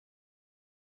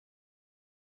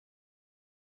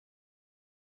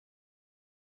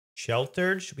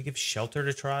Sheltered? Should we give Sheltered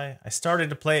a try? I started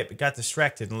to play it, but got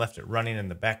distracted and left it running in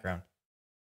the background.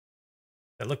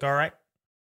 Does that look all right?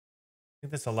 I think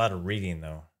that's a lot of reading,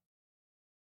 though.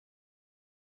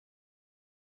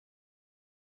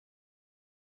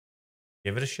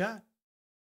 Give it a shot.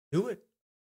 Do it.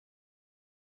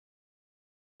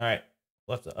 All right.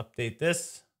 We'll have to update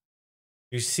this.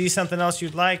 If you see something else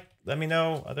you'd like, let me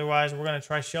know. Otherwise, we're going to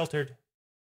try Sheltered.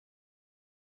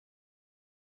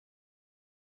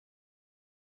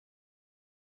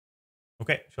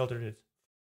 Okay, Sheltered it is.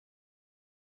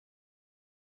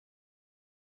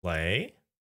 Play.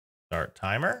 Start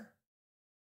timer.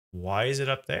 Why is it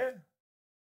up there?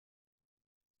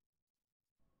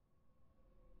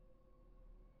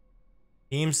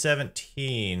 Team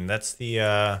 17. That's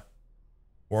the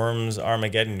Worms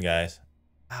Armageddon guys.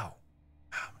 Ow.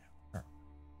 Ow.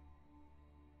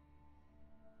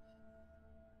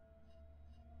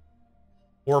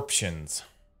 Options.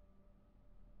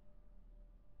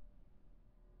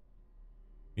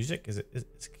 Music?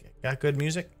 It's got good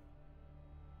music?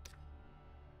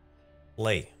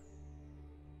 Play.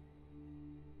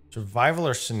 Survival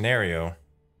or scenario.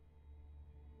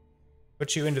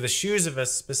 Put you into the shoes of a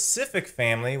specific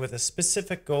family with a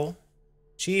specific goal.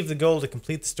 Achieve the goal to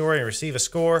complete the story and receive a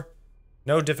score.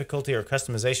 No difficulty or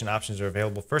customization options are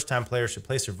available. First-time players should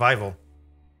play survival.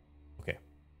 Okay.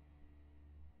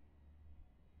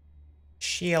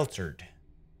 Sheltered.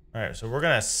 All right, so we're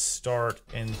going to start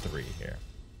in 3 here.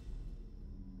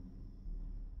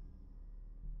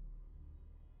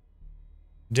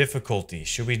 Difficulty.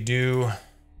 Should we do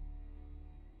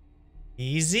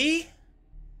easy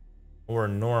or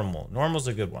normal? Normal's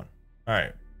a good one. All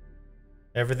right.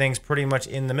 Everything's pretty much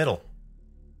in the middle.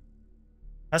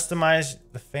 Customize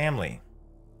the family.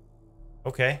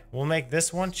 Okay, we'll make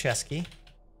this one Cheski.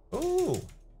 Ooh.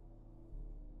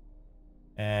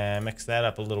 And mix that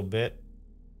up a little bit.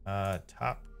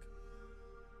 Top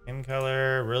skin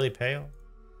color, really pale.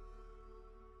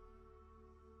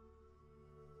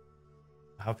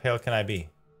 How pale can I be? Does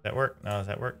that work? No, does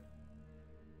that work?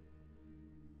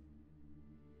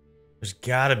 There's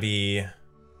gotta be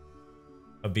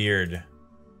a beard.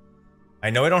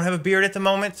 I know I don't have a beard at the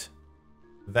moment.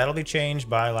 That'll be changed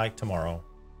by like tomorrow.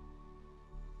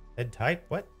 Head type?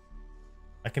 What?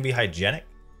 I can be hygienic.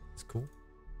 It's cool.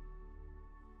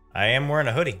 I am wearing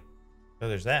a hoodie. So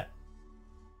there's that.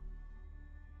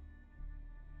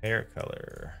 Hair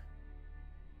color.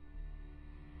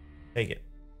 Take it.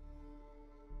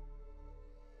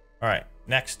 All right,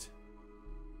 next.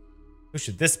 Who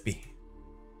should this be?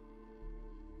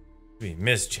 Be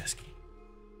Ms. Cheski.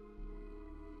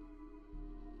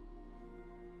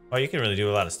 Oh, you can really do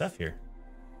a lot of stuff here.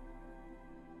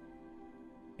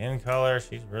 Skin color,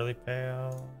 she's really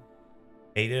pale.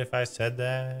 Hate it if I said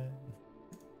that.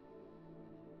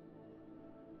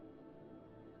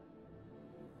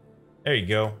 There you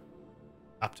go.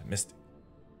 Optimistic.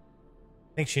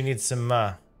 I think she needs some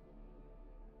better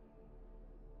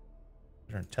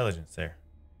intelligence there.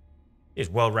 She's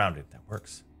well-rounded. That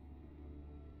works.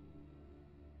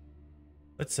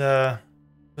 Let's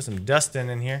put some Dustin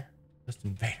in here.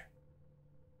 Dustin Vader.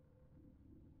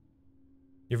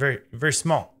 You're very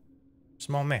small.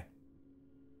 Small man.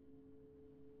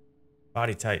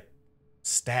 Body type.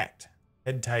 Stacked.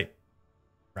 Head type.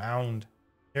 Round.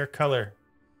 Hair color.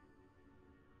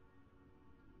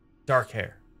 Dark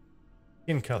hair.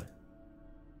 Skin color.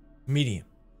 Medium.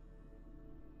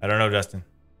 I don't know, Dustin.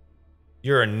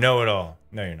 You're a know-it-all.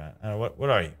 No, you're not. I don't know, what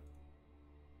are you?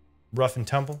 Rough and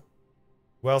tumble?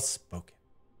 Well spoken.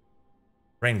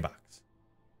 Brain box.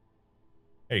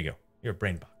 There you go. You're a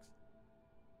brain box.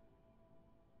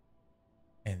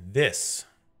 And this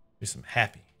is some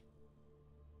happy.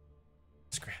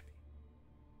 Scrappy.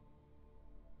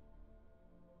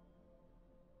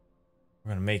 We're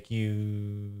gonna make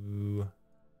you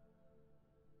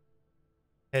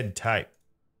head type.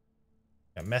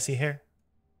 Got messy hair?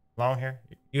 Long hair?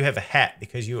 You have a hat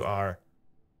because you are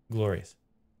glorious.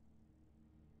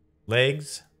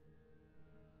 Legs.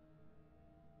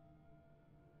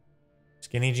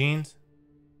 Skinny jeans.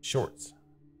 Shorts.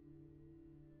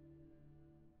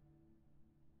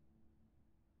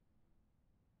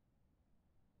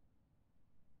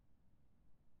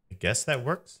 I guess that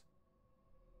works.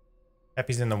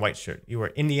 Happy's in the white shirt. You are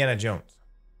Indiana Jones.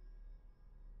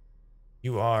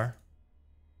 You're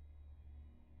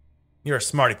a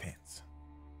smarty pants.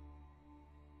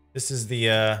 This is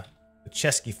the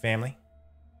Cheski family.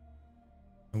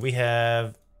 And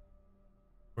we're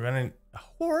gonna, a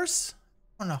horse?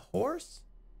 On a horse?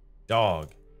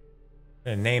 Dog.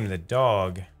 We're gonna name the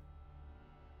dog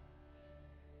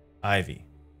Ivy.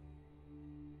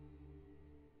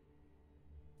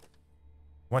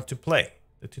 Want to play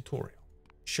the tutorial?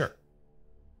 Sure.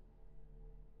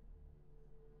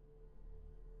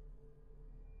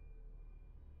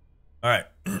 All right.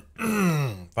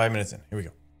 5 minutes in. Here we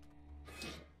go.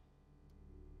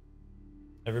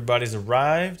 Everybody's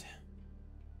arrived.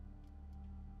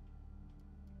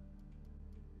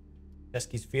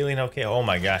 Cheski's feeling okay. Oh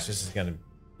my gosh, this is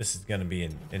gonna be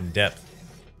in depth.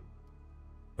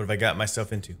 What have I got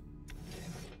myself into?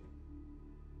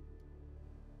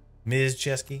 Ms.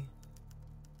 Cheski.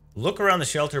 Look around the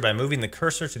shelter by moving the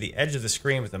cursor to the edge of the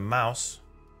screen with the mouse,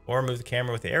 or move the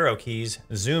camera with the arrow keys.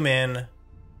 Zoom in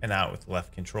and out with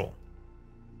left control.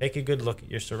 Take a good look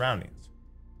at your surroundings.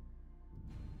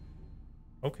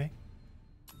 Okay.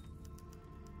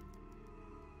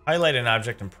 Highlight an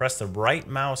object and press the right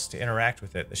mouse to interact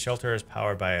with it. The shelter is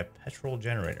powered by a petrol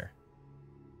generator.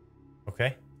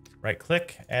 Okay. Right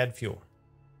click, add fuel.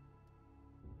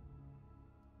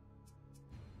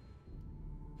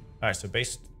 Alright, so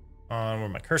based on where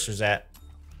my cursor's at,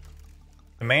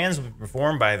 commands will be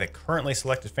performed by the currently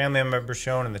selected family member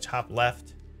shown in the top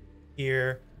left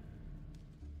here.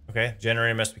 Okay,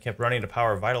 generator must be kept running to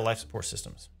power vital life support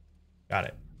systems. Got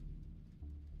it.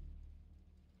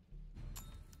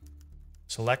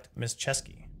 Select Ms.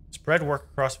 Cheski. Spread work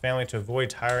across family to avoid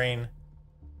tiring.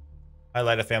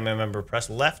 Highlight a family member, press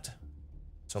left.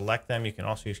 Select them. You can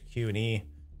also use Q and E.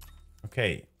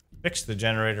 Okay, fix the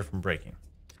generator from breaking.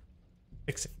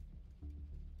 Fix it.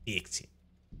 Fix it.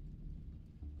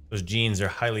 Those jeans are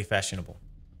highly fashionable.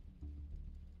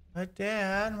 But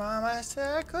Dad, Mom, I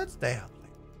said I could stay up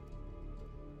late.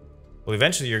 Well,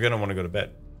 eventually you're going to want to go to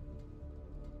bed.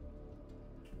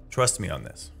 Trust me on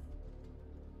this.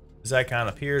 This icon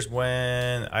appears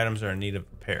when items are in need of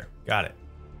repair. Got it.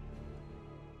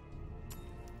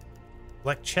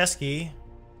 Select Cheski.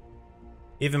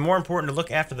 Even more important to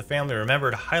look after the family.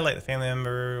 Remember to highlight the family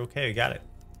member. Okay, got it.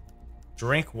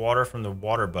 Drink water from the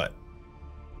water butt.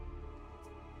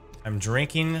 I'm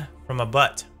drinking from a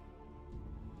butt.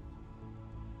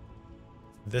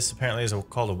 This apparently is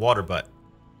called a water butt.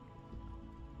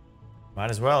 Might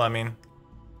as well, I mean.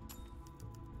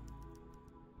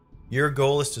 Your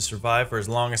goal is to survive for as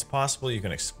long as possible. You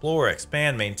can explore,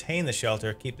 expand, maintain the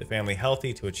shelter, keep the family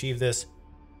healthy. To achieve this,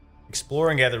 explore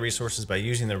and gather resources by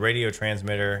using the radio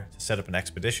transmitter to set up an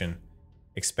expedition.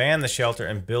 Expand the shelter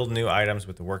and build new items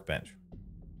with the workbench.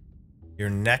 Your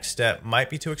next step might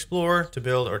be to explore, to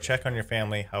build, or check on your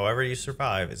family. However you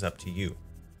survive is up to you.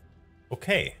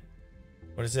 Okay.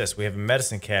 What is this? We have a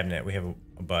medicine cabinet. We have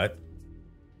a butt.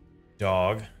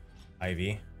 Dog.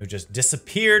 Ivy. Who just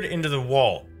disappeared into the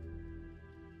wall.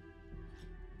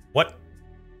 What?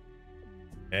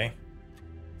 Okay.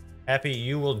 Happy,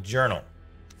 you will journal.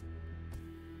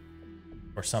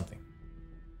 Or something.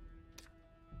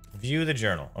 View the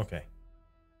journal. Okay.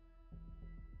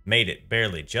 Made it.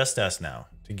 Barely. Just us now.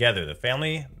 Together.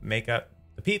 The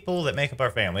people that make up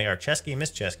our family are Cheski,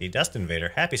 Miss Cheski, Dust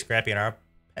Invader, Happy Scrappy, and our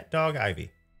pet dog,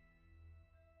 Ivy.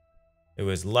 It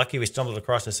was lucky we stumbled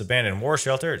across this abandoned war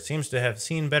shelter. It seems to have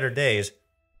seen better days.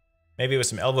 Maybe with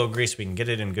some elbow grease we can get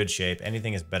it in good shape.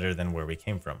 Anything is better than where we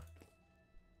came from.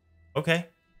 Okay.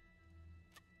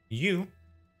 You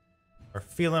are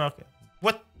feeling okay.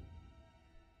 What?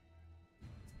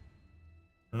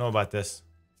 I don't know about this.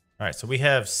 Alright, so we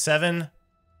have 7...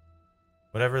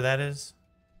 whatever that is.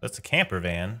 That's a camper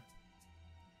van.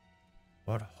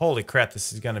 But holy crap,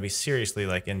 this is going to be seriously,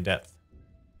 like, in-depth.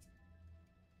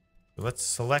 So let's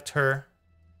select her.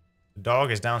 The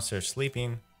dog is downstairs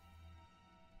sleeping.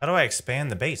 How do I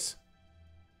expand the base?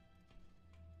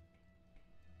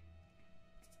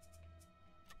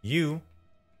 You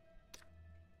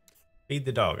feed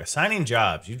the dog. Assigning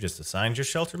jobs. You just assigned your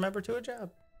shelter member to a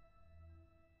job.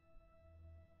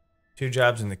 2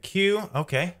 jobs in the queue.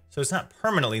 Okay. So it's not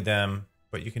permanently them,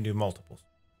 but you can do multiples.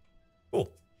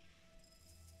 Cool.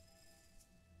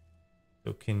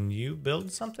 So can you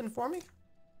build something for me?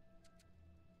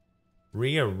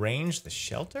 Rearrange the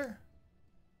shelter?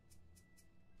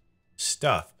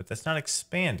 Stuff, but that's not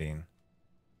expanding.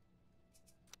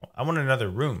 I want another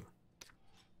room.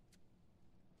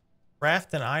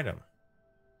 Craft an item.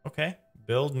 Okay.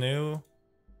 Build new.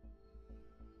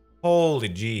 Holy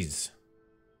jeez.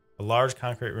 A large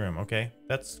concrete room. Okay.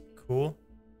 That's cool.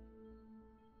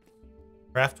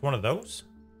 Craft one of those.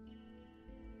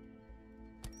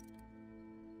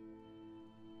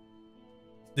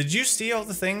 Did you see all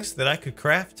the things that I could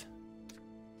craft?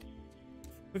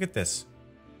 Look at this.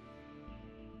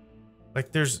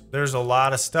 Like there's a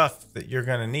lot of stuff that you're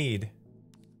gonna need.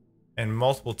 And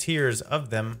multiple tiers of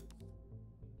them.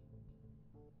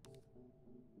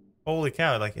 Holy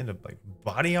cow, like into like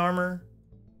body armor?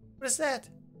 What is that?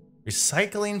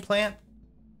 Recycling plant?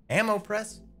 Ammo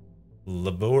press?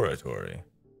 Laboratory.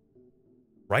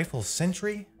 Rifle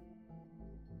sentry?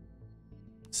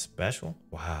 Special?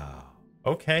 Wow.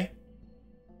 Okay.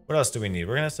 What else do we need?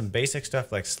 We're gonna have some basic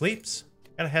stuff like sleeps.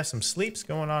 Gotta have some sleeps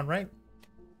going on, right?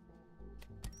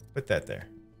 Put that there.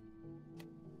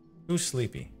 Who's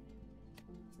sleepy?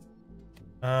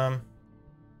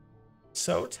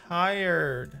 So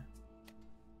tired.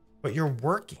 But you're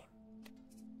working.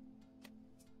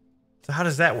 So how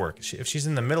does that work? If she's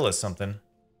in the middle of something.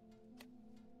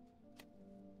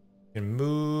 You can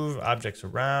move objects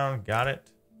around. Got it.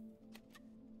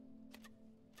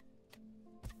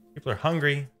 People are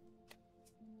hungry.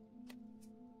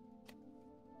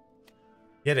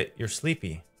 Get it. You're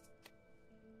sleepy.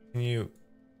 Can you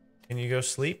go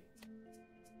sleep?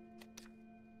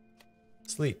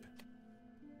 Sleep.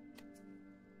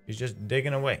 He's just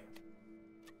digging away.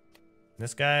 Can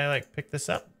this guy like pick this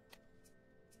up?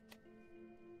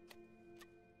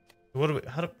 What do we,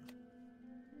 how do,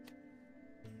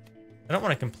 I don't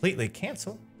want to completely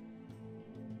cancel.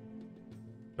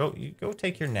 Go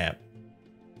take your nap.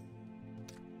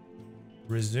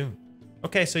 Resume.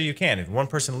 Okay, so you can. If one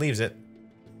person leaves it.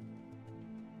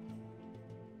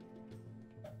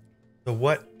 So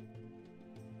what?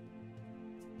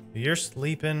 You're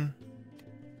sleeping.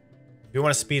 If you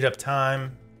want to speed up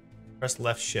time, press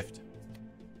left shift.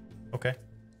 Okay.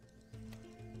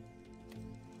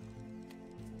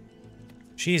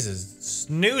 She's a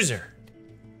snoozer.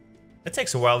 It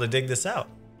takes a while to dig this out.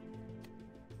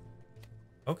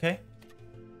 Okay.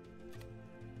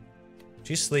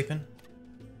 She's sleeping.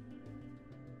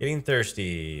 Getting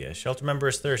thirsty. A shelter member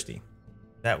is thirsty.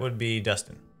 That would be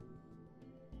Dustin.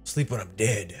 Sleep when I'm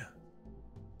dead.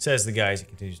 Says the guy as he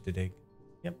continues to dig.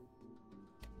 Yep.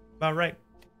 About right.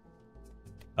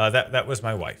 That was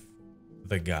my wife.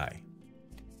 The guy.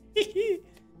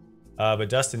 But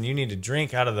Dustin, you need to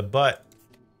drink out of the butt.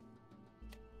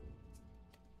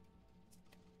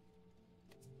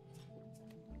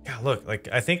 God, look, like,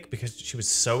 I think because she was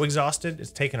so exhausted,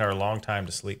 it's taken her a long time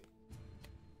to sleep.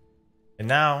 And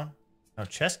now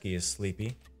Cheski is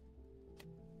sleepy.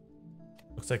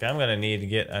 Looks like I'm gonna need to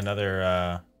get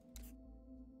another,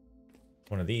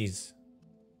 one of these.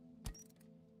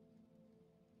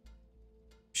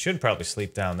 Should probably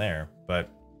sleep down there, but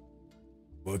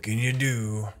what can you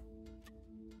do?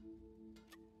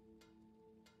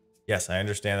 Yes, I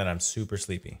understand that I'm super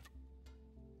sleepy.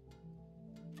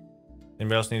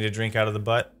 Anybody else need a drink out of the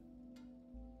butt?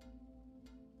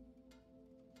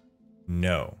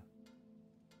 No.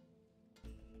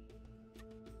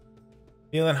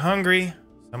 Feeling hungry?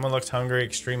 Someone looks hungry.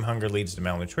 Extreme hunger leads to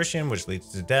malnutrition, which leads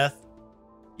to death.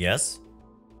 Yes.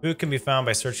 Food can be found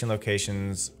by searching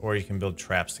locations, or you can build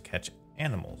traps to catch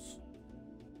animals.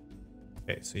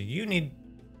 Okay, so you need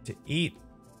to eat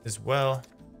as well.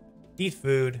 Eat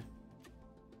food.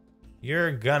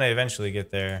 You're gonna eventually get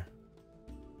there.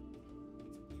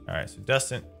 All right, so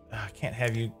Dustin, I can't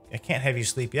have you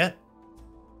sleep yet.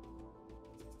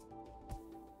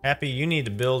 Happy, you need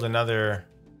to build another.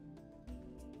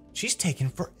 She's taking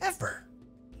forever.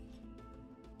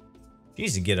 She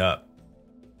needs to get up.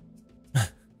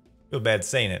 Feel bad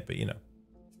saying it, but you know.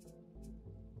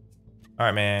 All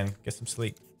right, man, get some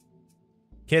sleep.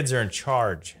 Kids are in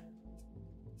charge.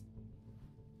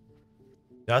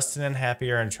 Dustin and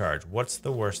Happy are in charge. What's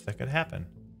the worst that could happen?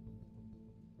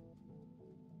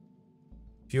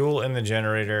 Fuel in the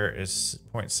generator is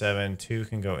 0.7. 2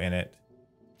 can go in it.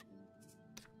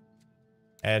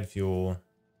 Add fuel.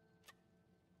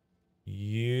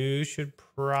 You should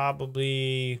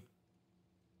probably...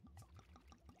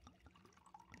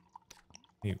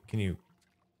 Can you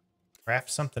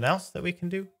craft something else that we can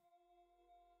do?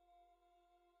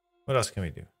 What else can we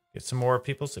do? Get some more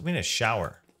people. So we need a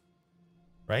shower.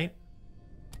 Right?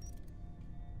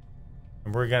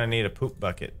 And we're going to need a poop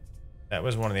bucket. That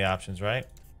was one of the options, right?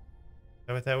 Is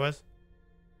that what that was?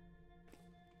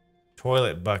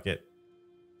 Toilet bucket.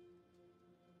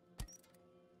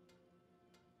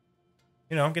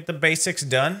 You know, get the basics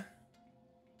done.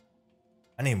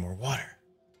 I need more water.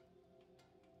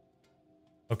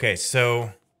 Okay,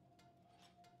 so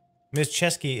Ms.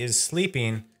 Cheski is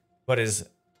sleeping, but is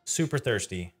super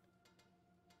thirsty.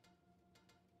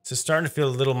 So starting to feel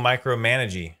a little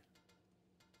micromanagey.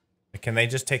 Can they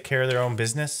just take care of their own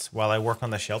business while I work on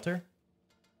the shelter?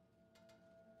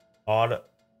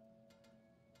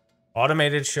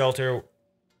 Automated shelter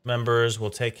members will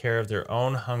take care of their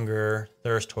own hunger,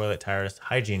 thirst, toilet, tiredness,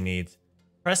 hygiene needs.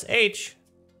 Press H.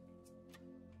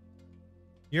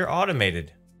 You're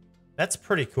automated. That's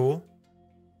pretty cool.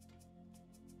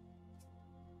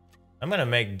 I'm gonna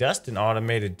make Dustin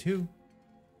automated too.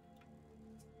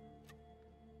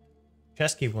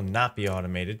 Cheski will not be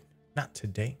automated. Not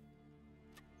today.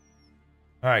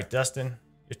 Alright, Dustin.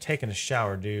 You're taking a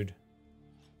shower, dude.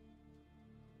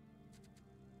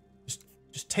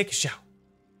 Just take a shower.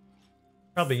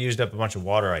 Probably used up a bunch of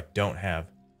water I don't have.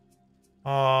 Oh,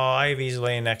 Ivy's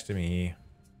laying next to me.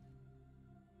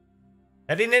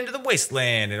 Heading into the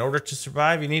wasteland. In order to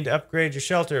survive, you need to upgrade your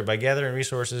shelter by gathering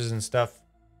resources and stuff.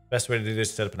 Best way to do this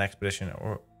is set up an expedition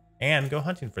and go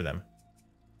hunting for them.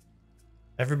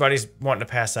 Everybody's wanting to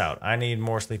pass out. I need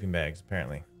more sleeping bags,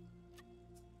 apparently.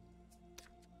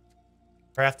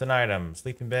 Craft an item.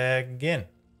 Sleeping bag again.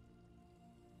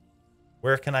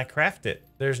 Where can I craft it?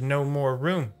 There's no more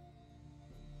room.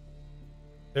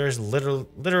 There's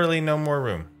literally no more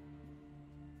room.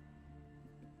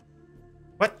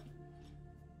 What?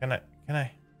 Can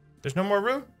I? There's no more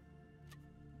room?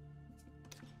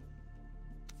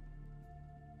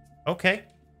 Okay.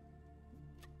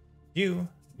 You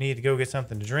need to go get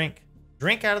something to drink.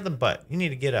 Drink out of the butt. You need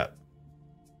to get up.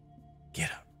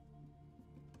 Get up.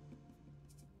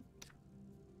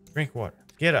 Drink water.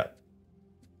 Get up.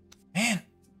 Man.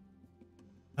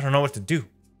 I don't know what to do.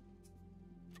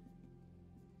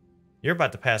 You're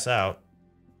about to pass out.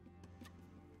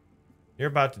 You're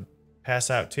about to pass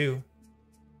out too.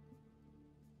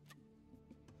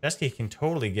 Cheski can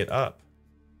totally get up.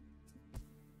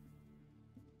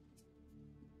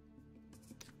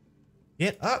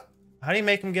 Get up. How do you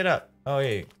make him get up? Oh,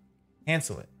 yeah.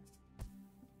 Cancel it.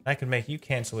 I could make you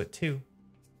cancel it too.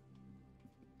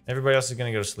 Everybody else is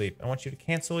going to go to sleep. I want you to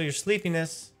cancel your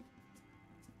sleepiness.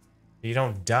 So you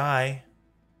don't die.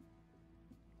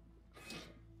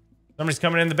 Somebody's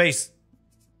coming in the base.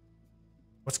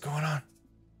 What's going on?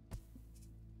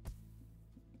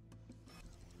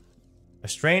 A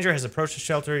stranger has approached the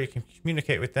shelter. You can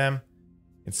communicate with them.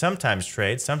 You can sometimes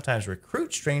trade, sometimes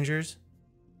recruit strangers.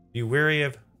 Be wary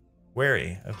of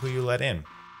who you let in.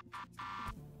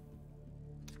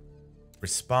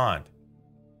 Respond.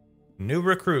 New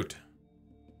recruit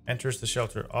enters the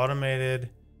shelter.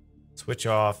 Automated. Switch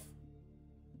off.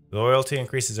 Loyalty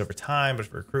increases over time, but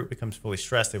if a recruit becomes fully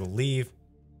stressed, they will leave.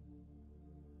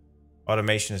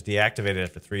 Automation is deactivated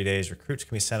after 3 days. Recruits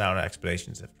can be sent out on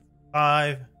expeditions after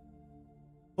 5.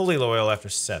 Fully loyal after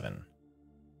 7.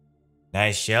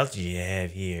 Nice shelter you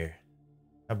have here.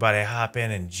 How about I hop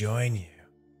in and join you?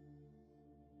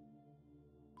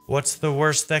 What's the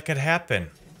worst that could happen?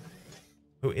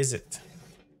 Who is it?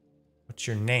 What's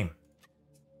your name?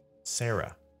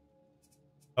 Sarah.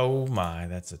 Oh my,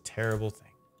 that's a terrible thing.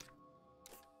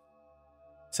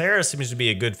 Sarah seems to be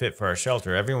a good fit for our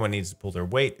shelter. Everyone needs to pull their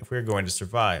weight if we're going to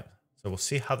survive. So we'll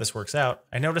see how this works out.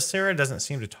 I noticed Sarah doesn't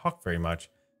seem to talk very much.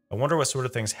 I wonder what sort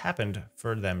of things happened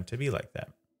for them to be like that.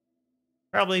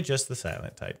 Probably just the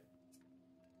silent type.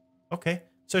 Okay,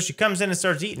 so she comes in and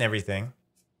starts eating everything.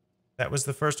 That was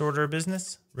the first order of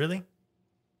business? Really?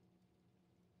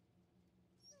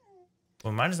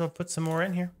 Well, might as well put some more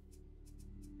in here.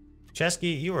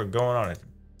 Cheski, you are going on a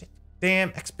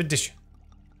damn expedition.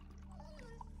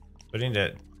 So I need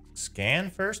to scan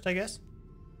first, I guess?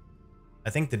 I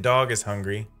think the dog is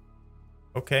hungry.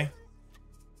 Okay.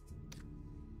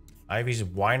 Ivy's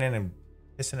whining and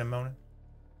pissing and moaning.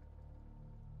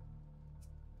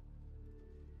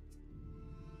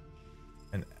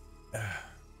 And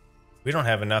we don't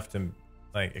have enough to,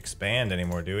 like, expand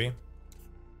anymore, do we?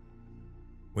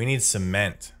 We need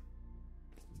cement.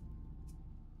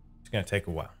 It's gonna take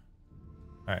a while.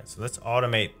 Alright, so let's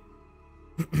automate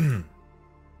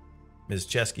Ms.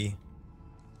 Cheski.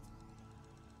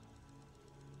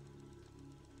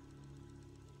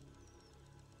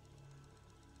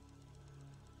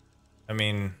 I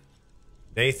mean,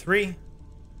 day 3.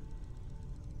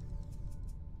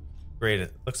 Great.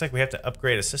 It looks like we have to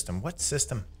upgrade a system. What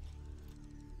system?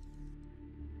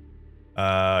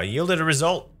 Yielded a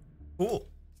result. Cool.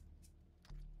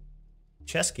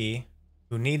 Cheski,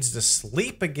 who needs to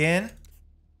sleep again.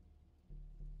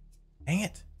 Dang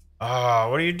it. Oh,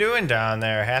 what are you doing down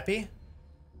there, Happy?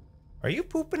 Are you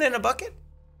pooping in a bucket?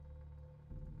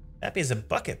 Happy is a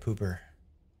bucket pooper.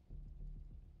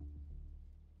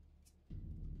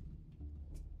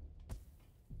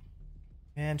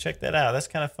 And check that out. That's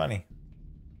kind of funny.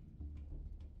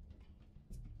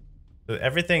 So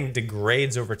everything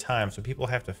degrades over time, so people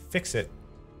have to fix it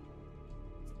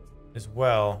as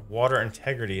well. Water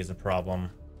integrity is a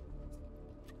problem.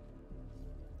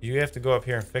 You have to go up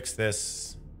here and fix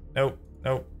this. Nope,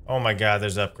 nope. Oh my god,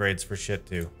 there's upgrades for shit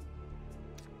too.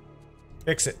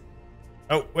 Fix it.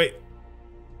 Oh, wait.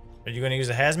 Are you going to use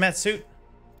a hazmat suit?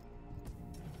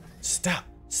 Stop,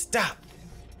 stop.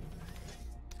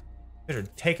 Better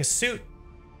take a suit.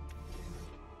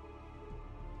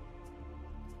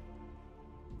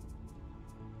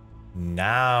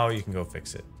 Now you can go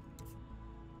fix it.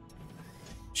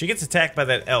 She gets attacked by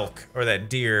that elk or that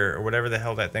deer or whatever the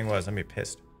hell that thing was. I'm gonna be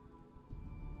pissed.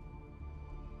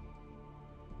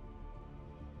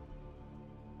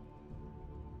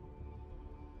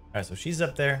 Alright, so she's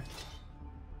up there.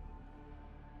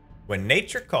 When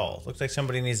nature calls. Looks like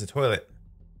somebody needs a toilet.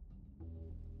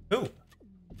 Who?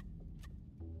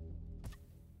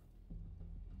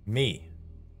 Me.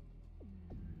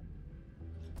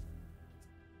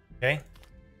 Okay.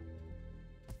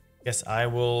 Guess I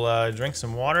will drink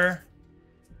some water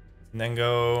and then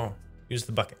go use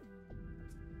the bucket.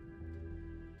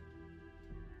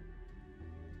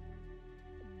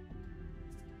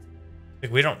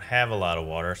 Like we don't have a lot of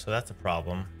water, so that's a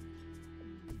problem.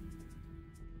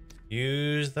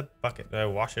 Use the bucket. Did I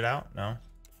wash it out? No.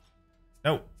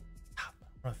 No. I'm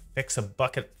gonna fix a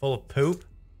bucket full of poop.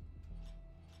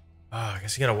 Oh, I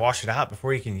guess you gotta wash it out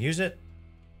before you can use it.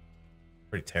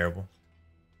 Pretty terrible.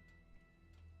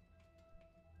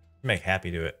 Make Happy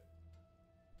do it.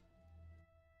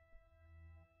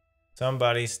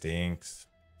 Somebody stinks.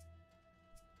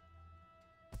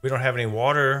 We don't have any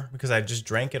water because I just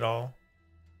drank it all.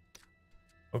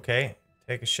 Okay,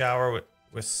 take a shower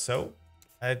with soap.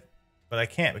 But I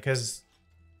can't because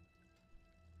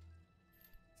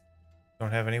I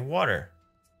don't have any water.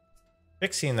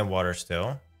 Fixing the water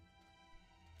still.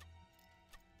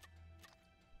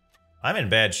 I'm in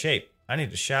bad shape. I need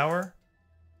to shower.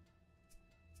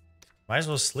 Might as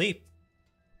well sleep.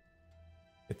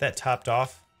 Get that topped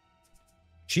off.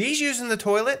 She's using the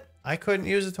toilet. I couldn't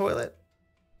use the toilet.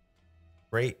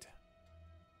 Great.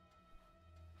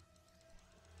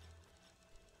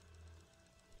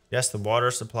 Yes, the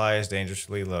water supply is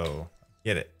dangerously low.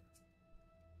 Get it.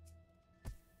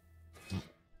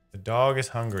 The dog is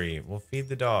hungry. We'll feed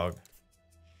the dog.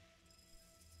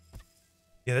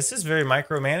 Yeah, this is very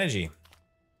micromanagey.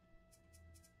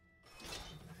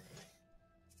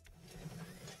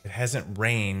 It hasn't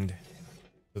rained,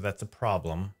 so that's a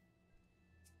problem.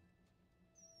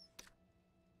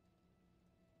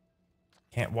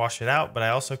 Can't wash it out, but I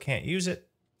also can't use it.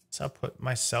 So I'll put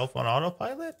myself on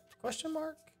autopilot? Question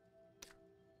mark.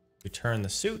 Return the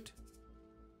suit.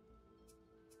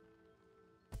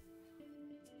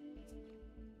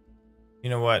 You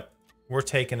know what? We're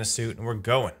taking a suit and we're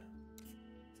going.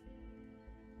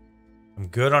 I'm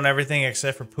good on everything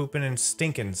except for pooping and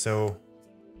stinking, so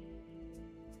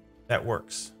that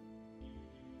works.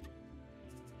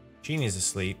 She needs to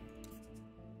sleep.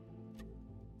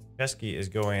 Cheski is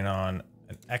going on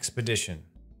an expedition.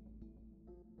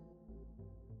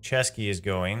 Cheski is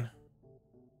going.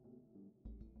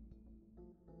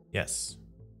 Yes.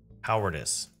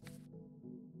 Cowardice.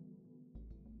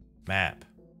 Map.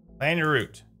 Plan your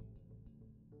route.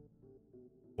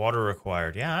 Water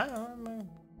required. Yeah, I know.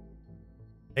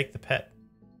 Take the pet.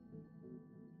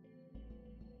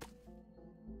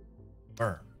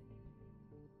 Burn.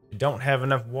 You don't have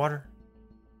enough water.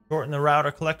 Shorten the route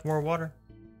or collect more water.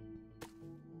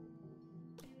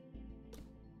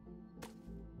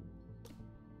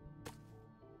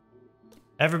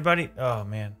 Everybody. Oh,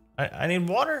 man. I need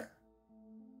water.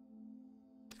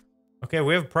 Okay,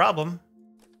 we have a problem.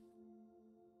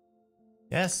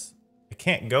 Yes. I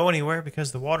can't go anywhere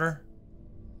because the water.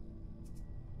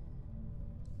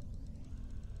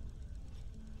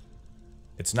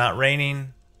 It's not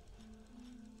raining.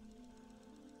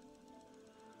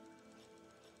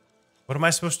 What am I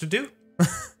supposed to do?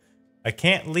 I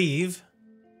can't leave.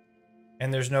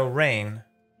 And there's no rain.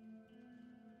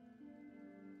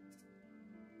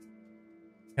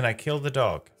 Can I kill the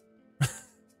dog?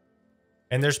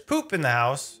 And there's poop in the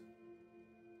house.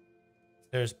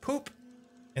 There's poop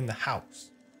in the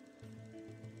house.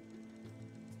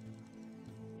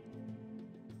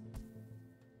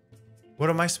 What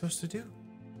am I supposed to do?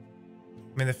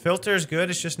 I mean, the filter is good.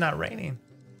 It's just not raining.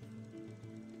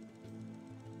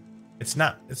 It's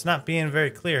not being very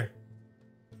clear.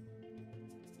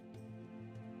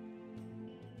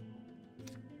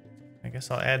 I guess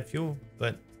I'll add fuel,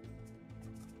 but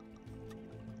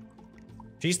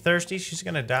she's thirsty. She's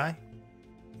gonna die.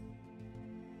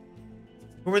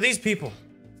 Who are these people?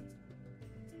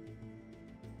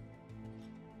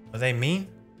 Are they mean?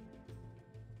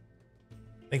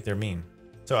 I think they're mean.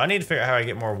 So I need to figure out how I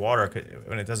get more water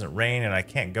when it doesn't rain and I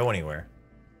can't go anywhere.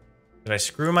 Did I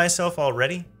screw myself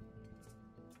already?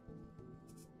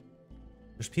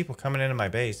 There's people coming into my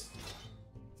base.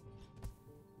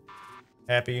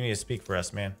 Happy, you need to speak for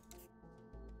us, man.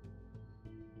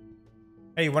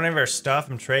 Hey, you want any of our stuff?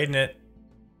 I'm trading it.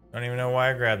 Don't even know why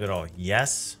I grabbed it all.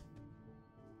 Yes.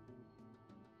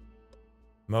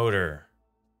 Motor.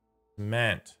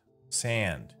 Cement.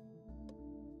 Sand.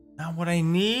 Not what I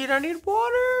need. I need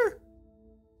water.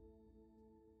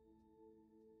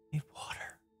 I need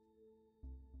water.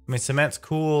 I mean, cement's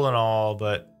cool and all,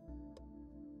 but...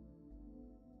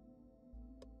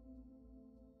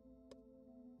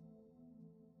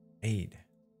 Aid.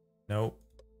 Nope.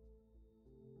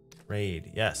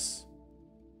 Raid. Yes.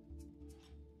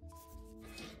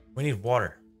 We need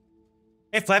water.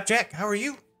 Hey, Flapjack. How are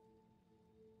you?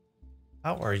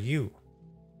 How are you?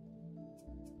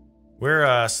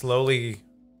 We're slowly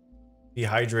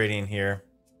dehydrating here.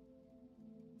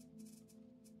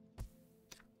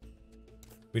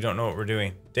 We don't know what we're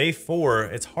doing. Day 4.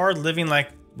 It's hard living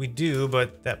like we do,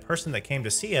 but that person that came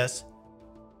to see us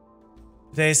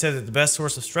today said that the best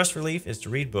source of stress relief is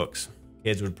to read books.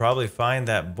 Kids would probably find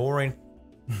that boring.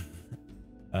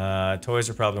 Toys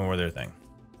are probably more their thing.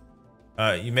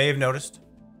 You may have noticed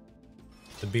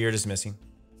the beard is missing.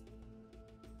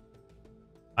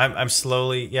 I'm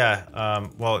slowly, yeah.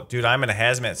 Well, dude, I'm in a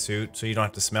hazmat suit, so you don't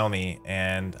have to smell me,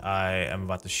 and I am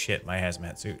about to shit my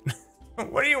hazmat suit.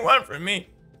 What do you want from me?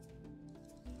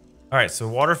 All right, so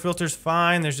water filter's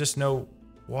fine. There's just no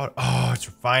water. Oh, it's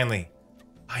finally.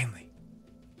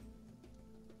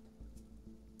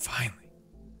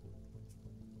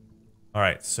 All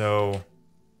right, so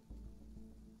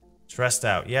stressed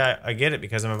out. Yeah, I get it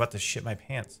because I'm about to shit my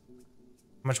pants.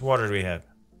 How much water do we have?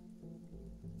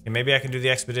 Okay, maybe I can do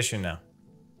the expedition now.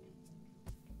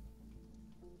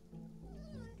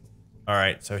 All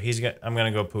right, so I'm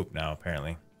gonna go poop now,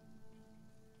 apparently.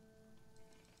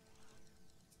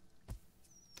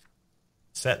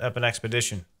 Set up an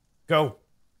expedition. Go.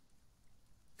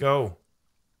 Go.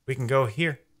 We can go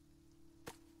here.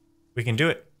 We can do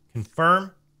it.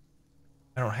 Confirm.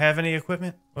 I don't have any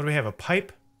equipment. What do we have? A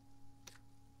pipe?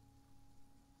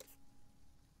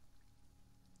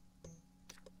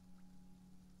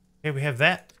 Okay, we have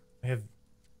that. We have...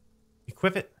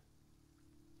 Equip it.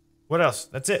 What else?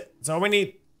 That's it. That's all we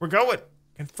need. We're going.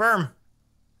 Confirm.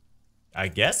 I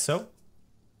guess so.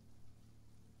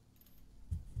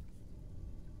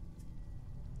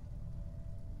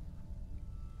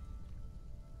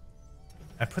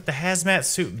 I put the hazmat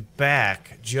suit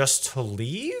back just to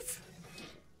leave?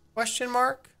 Question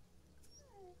mark?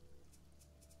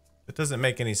 That doesn't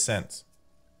make any sense.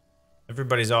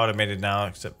 Everybody's automated now,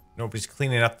 except nobody's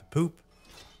cleaning up the poop.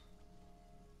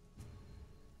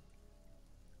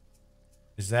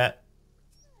 Is that...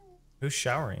 Who's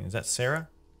showering? Is that Sarah?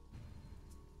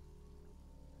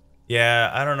 Yeah,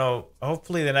 I don't know.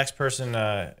 Hopefully the next person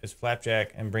is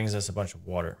Flapjack and brings us a bunch of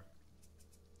water.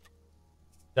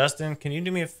 Dustin, can you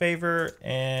do me a favor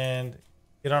and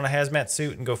get on a hazmat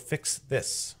suit and go fix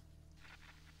this?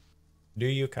 Do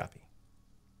you copy?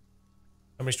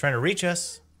 Somebody's trying to reach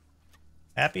us.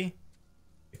 Happy?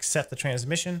 Accept the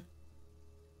transmission.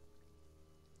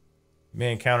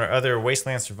 May encounter other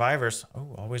wasteland survivors.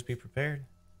 Oh, always be prepared.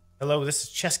 Hello, this is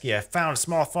Cheski. I found a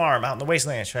small farm out in the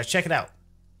wasteland. Should I check it out?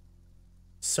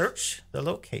 Search the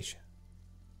location.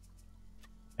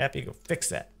 Happy, go fix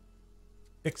that.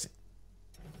 Fix it.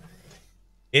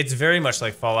 It's very much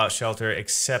like Fallout Shelter,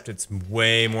 except it's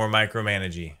way more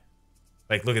micromanagey.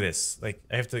 Like, look at this. Like,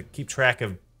 I have to keep track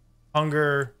of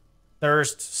hunger,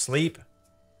 thirst, sleep,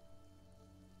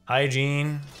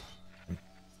 hygiene, and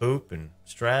poop, and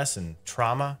stress, and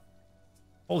trauma.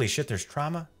 Holy shit, there's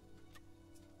trauma.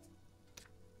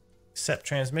 Accept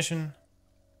transmission.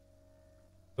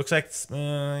 Looks like,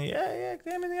 yeah,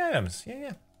 examine the items.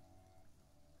 Yeah.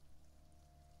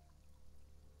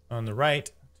 On the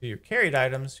right, to your carried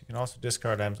items, you can also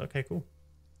discard items. Okay, cool.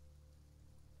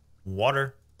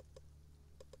 Water.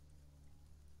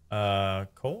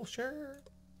 Coal, sure.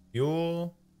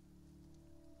 Fuel.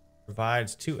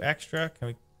 Provides 2 extra. Can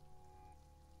we...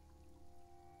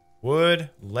 Wood,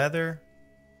 leather,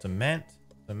 cement.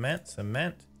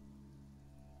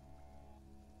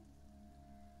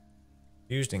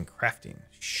 Used in crafting.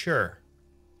 Sure.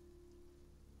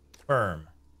 Firm.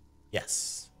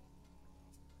 Yes.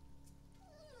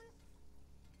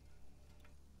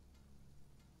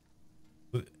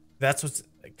 That's what's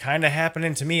kind of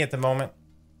happening to me at the moment.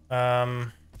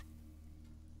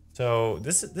 So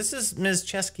this is Ms.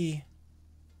 Cheski.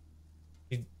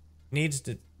 She needs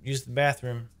to use the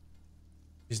bathroom.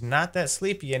 She's not that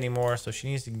sleepy anymore, so she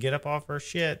needs to get up off her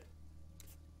shit.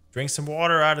 Drink some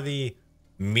water out of the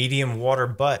medium water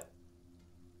butt.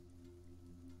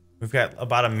 We've got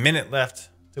about a minute left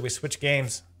till we switch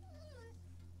games.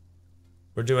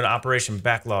 We're doing Operation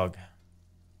Backlog.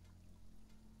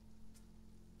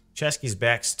 Cheski's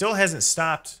back. Still hasn't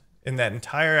stopped in that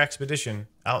entire expedition.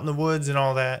 Out in the woods and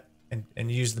all that.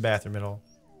 And use the bathroom at all.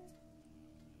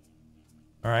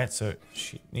 Alright, so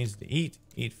she needs to eat.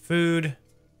 Eat food.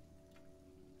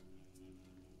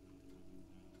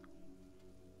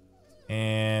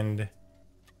 And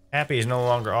Happy is no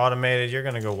longer automated. You're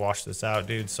gonna go wash this out,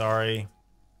 dude. Sorry.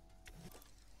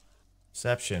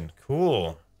 Reception.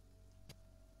 Cool.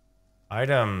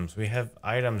 Items. We have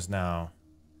items now.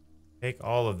 Take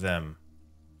all of them.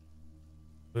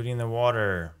 Including the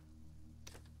water.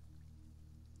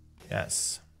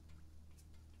 Yes.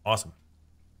 Awesome.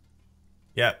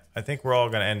 Yeah, I think we're all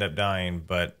gonna end up dying,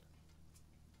 but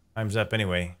time's up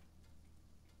anyway.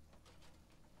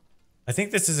 I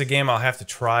think this is a game I'll have to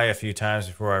try a few times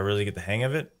before I really get the hang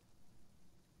of it.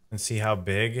 And see how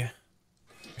big.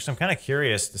 Actually, I'm kind of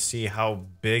curious to see how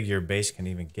big your base can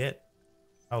even get.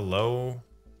 How low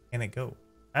can it go?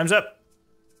 Time's up!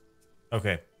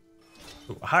 Okay.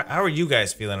 How are you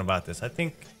guys feeling about this? I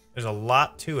think there's a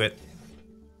lot to it.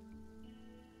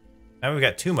 Now we've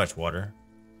got too much water.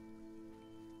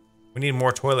 We need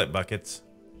more toilet buckets.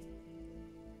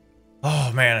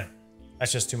 Oh, man.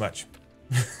 That's just too much.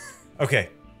 Okay.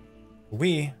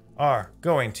 We are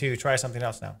going to try something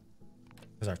else now.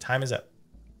 Because our time is up.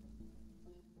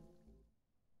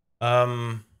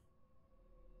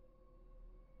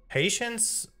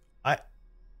 Patience?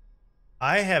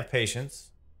 I have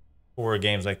patience for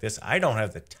games like this. I don't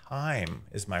have the time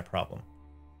is my problem.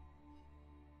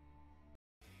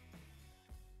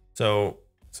 So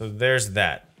there's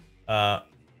that.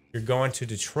 You're going to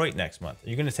Detroit next month. Are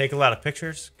you going to take a lot of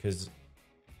pictures? Because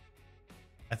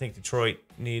I think Detroit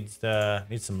needs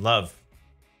some love.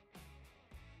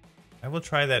 I will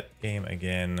try that game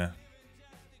again.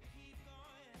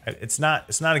 It's not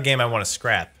a game I want to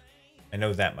scrap. I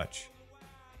know that much.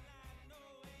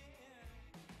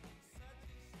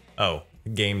 Oh,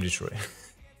 game Detroit.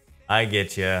 I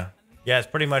get ya. Yeah, it's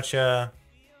pretty much that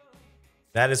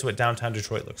is what downtown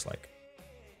Detroit looks like.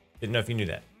 Didn't know if you knew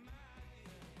that.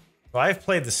 So I've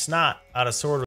played the snot out of Sword